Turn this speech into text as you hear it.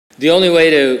The only way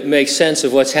to make sense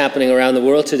of what's happening around the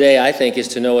world today, I think, is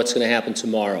to know what's going to happen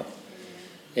tomorrow.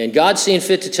 And God's seen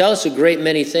fit to tell us a great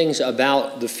many things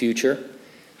about the future.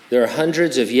 There are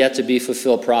hundreds of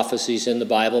yet-to-be-fulfilled prophecies in the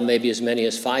Bible, maybe as many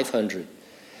as 500.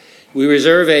 We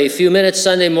reserve a few minutes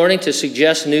Sunday morning to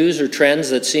suggest news or trends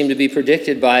that seem to be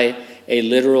predicted by a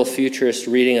literal futurist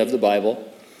reading of the Bible.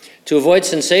 To avoid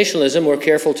sensationalism, we're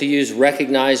careful to use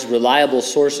recognized, reliable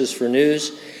sources for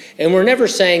news. And we're never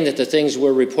saying that the things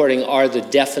we're reporting are the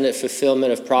definite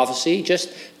fulfillment of prophecy,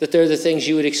 just that they're the things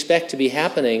you would expect to be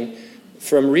happening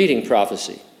from reading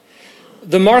prophecy.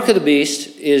 The mark of the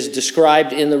beast is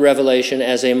described in the Revelation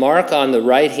as a mark on the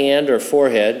right hand or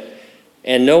forehead,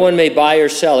 and no one may buy or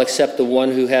sell except the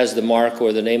one who has the mark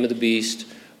or the name of the beast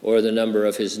or the number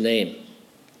of his name.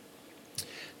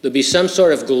 There'll be some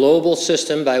sort of global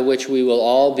system by which we will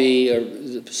all be, or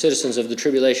the citizens of the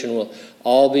tribulation will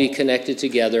all be connected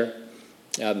together.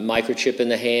 Microchip in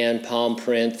the hand, palm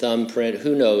print, thumb print,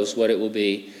 who knows what it will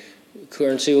be.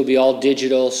 Currency will be all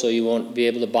digital, so you won't be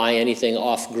able to buy anything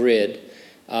off-grid,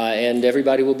 and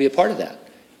everybody will be a part of that.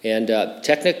 And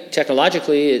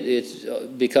technologically, it's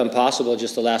become possible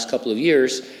just the last couple of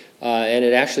years, and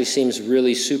it actually seems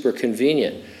really super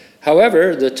convenient.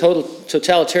 However, the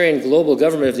totalitarian global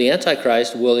government of the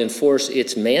Antichrist will enforce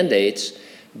its mandates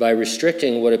by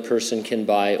restricting what a person can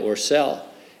buy or sell.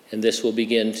 And this will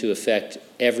begin to affect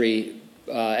every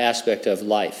aspect of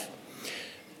life.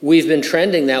 We've been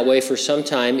trending that way for some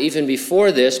time, even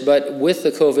before this, but with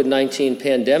the COVID-19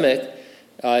 pandemic,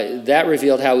 that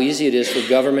revealed how easy it is for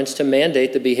governments to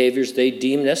mandate the behaviors they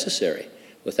deem necessary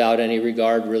without any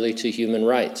regard really to human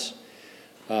rights.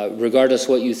 Regardless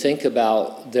what you think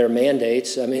about their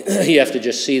mandates, I mean, you have to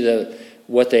just see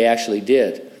what they actually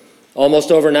did.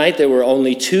 Almost overnight, there were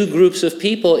only two groups of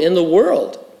people in the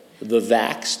world, the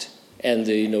vaxxed and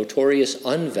the notorious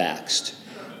unvaxxed,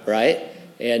 right?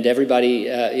 And everybody,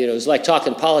 it was like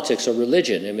talking politics or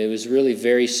religion. I mean, it was really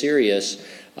very serious,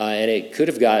 and it could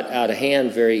have got out of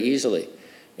hand very easily.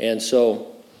 And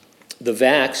so the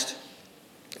vaxxed,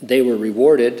 they were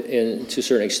rewarded to a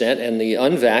certain extent, and the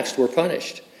unvaxxed were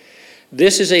punished.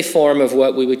 This is a form of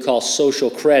what we would call social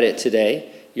credit today.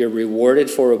 You're rewarded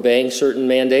for obeying certain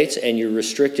mandates, and you're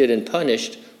restricted and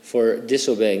punished for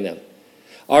disobeying them.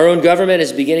 Our own government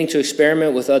is beginning to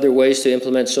experiment with other ways to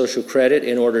implement social credit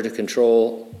in order to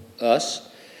control us.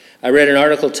 I read an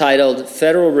article titled,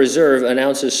 "Federal Reserve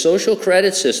Announces Social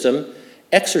Credit System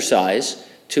Exercise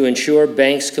to Ensure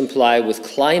Banks Comply with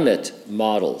Climate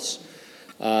Models."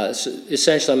 So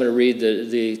essentially, I'm going to read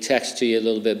the text to you a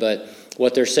little bit, but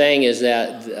what they're saying is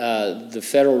that the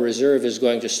Federal Reserve is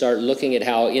going to start looking at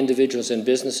how individuals and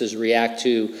businesses react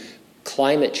to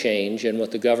climate change and what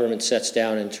the government sets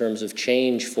down in terms of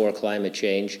change for climate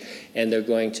change, and they're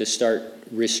going to start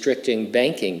restricting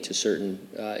banking to certain.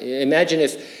 Imagine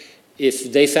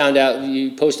if they found out,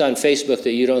 you post on Facebook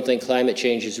that you don't think climate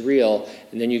change is real,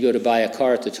 and then you go to buy a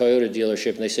car at the Toyota dealership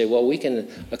and they say, well, we can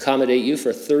accommodate you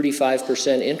for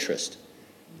 35% interest.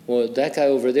 Well, that guy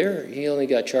over there, he only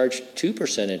got charged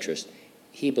 2% interest.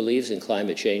 He believes in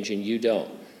climate change and you don't.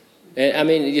 And I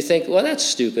mean, you think, well, that's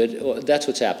stupid. Well, that's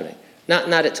what's happening.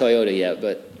 Not at Toyota yet,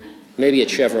 but maybe at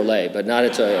Chevrolet, but not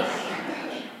at Toyota.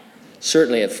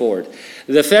 Certainly at Ford.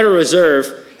 The Federal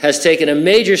Reserve has taken a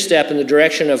major step in the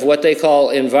direction of what they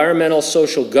call environmental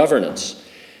social governance.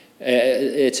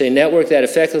 It's a network that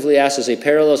effectively acts as a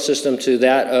parallel system to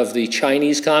that of the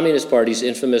Chinese Communist Party's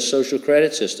infamous social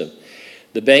credit system.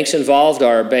 The banks involved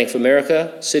are Bank of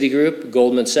America, Citigroup,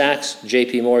 Goldman Sachs,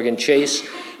 JP Morgan Chase,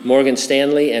 Morgan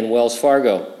Stanley, and Wells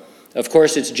Fargo. Of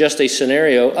course, it's just a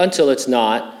scenario until it's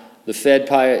not. The Fed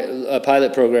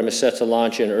pilot program is set to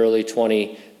launch in early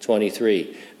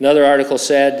 2023. Another article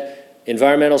said,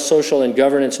 environmental, social, and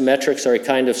governance metrics are a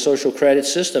kind of social credit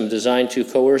system designed to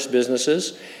coerce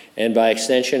businesses and, by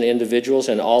extension, individuals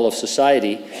and all of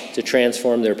society to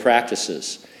transform their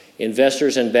practices.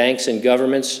 Investors and banks and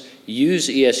governments use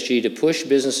ESG to push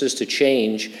businesses to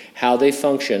change how they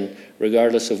function,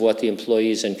 regardless of what the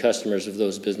employees and customers of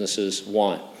those businesses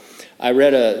want. I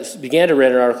began to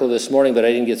read an article this morning, but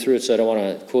I didn't get through it, so I don't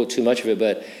want to quote too much of it,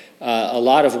 but a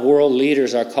lot of world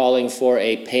leaders are calling for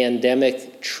a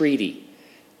pandemic treaty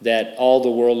that all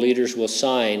the world leaders will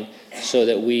sign so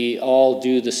that we all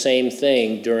do the same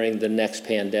thing during the next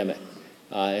pandemic.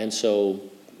 And so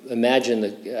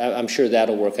imagine, I'm sure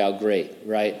that'll work out great,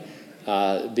 right?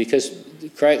 Because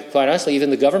quite honestly, even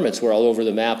the governments were all over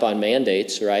the map on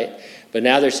mandates, right? But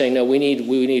now they're saying, no, we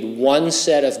need one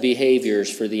set of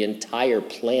behaviors for the entire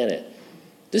planet.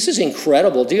 This is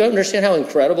incredible. Do you understand how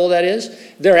incredible that is?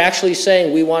 They're actually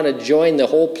saying we want to join the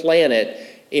whole planet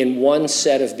in one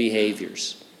set of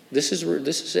behaviors. This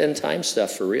is end time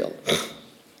stuff for real.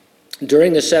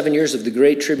 During the 7 years of the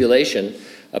Great Tribulation,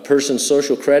 a person's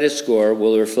social credit score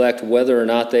will reflect whether or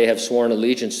not they have sworn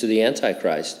allegiance to the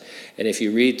Antichrist. And if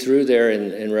you read through there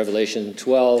in Revelation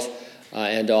 12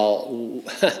 and all,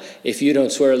 if you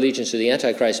don't swear allegiance to the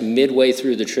Antichrist midway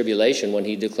through the tribulation when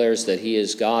he declares that he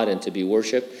is God and to be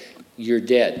worshipped, you're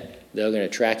dead. They're going to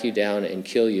track you down and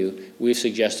kill you. We've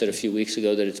suggested a few weeks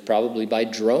ago that it's probably by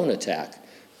drone attack.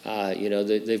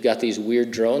 They've got these weird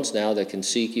drones now that can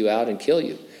seek you out and kill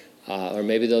you. Or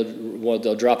maybe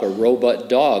they'll drop a robot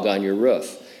dog on your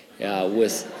roof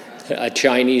with a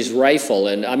Chinese rifle.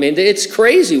 And I mean, it's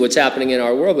crazy what's happening in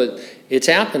our world, but it's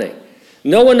happening.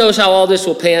 No one knows how all this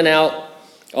will pan out.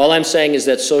 All I'm saying is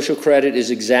that social credit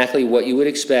is exactly what you would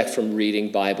expect from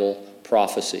reading Bible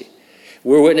prophecy.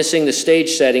 We're witnessing the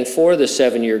stage setting for the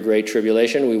 7-year Great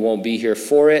Tribulation. We won't be here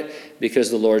for it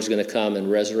because the Lord's going to come and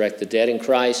resurrect the dead in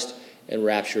Christ and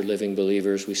rapture living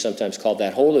believers. We sometimes call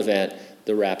that whole event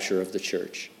the rapture of the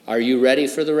church. Are you ready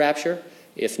for the rapture?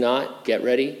 If not, get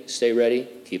ready, stay ready,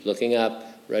 keep looking up.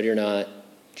 Ready or not,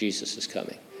 Jesus is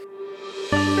coming.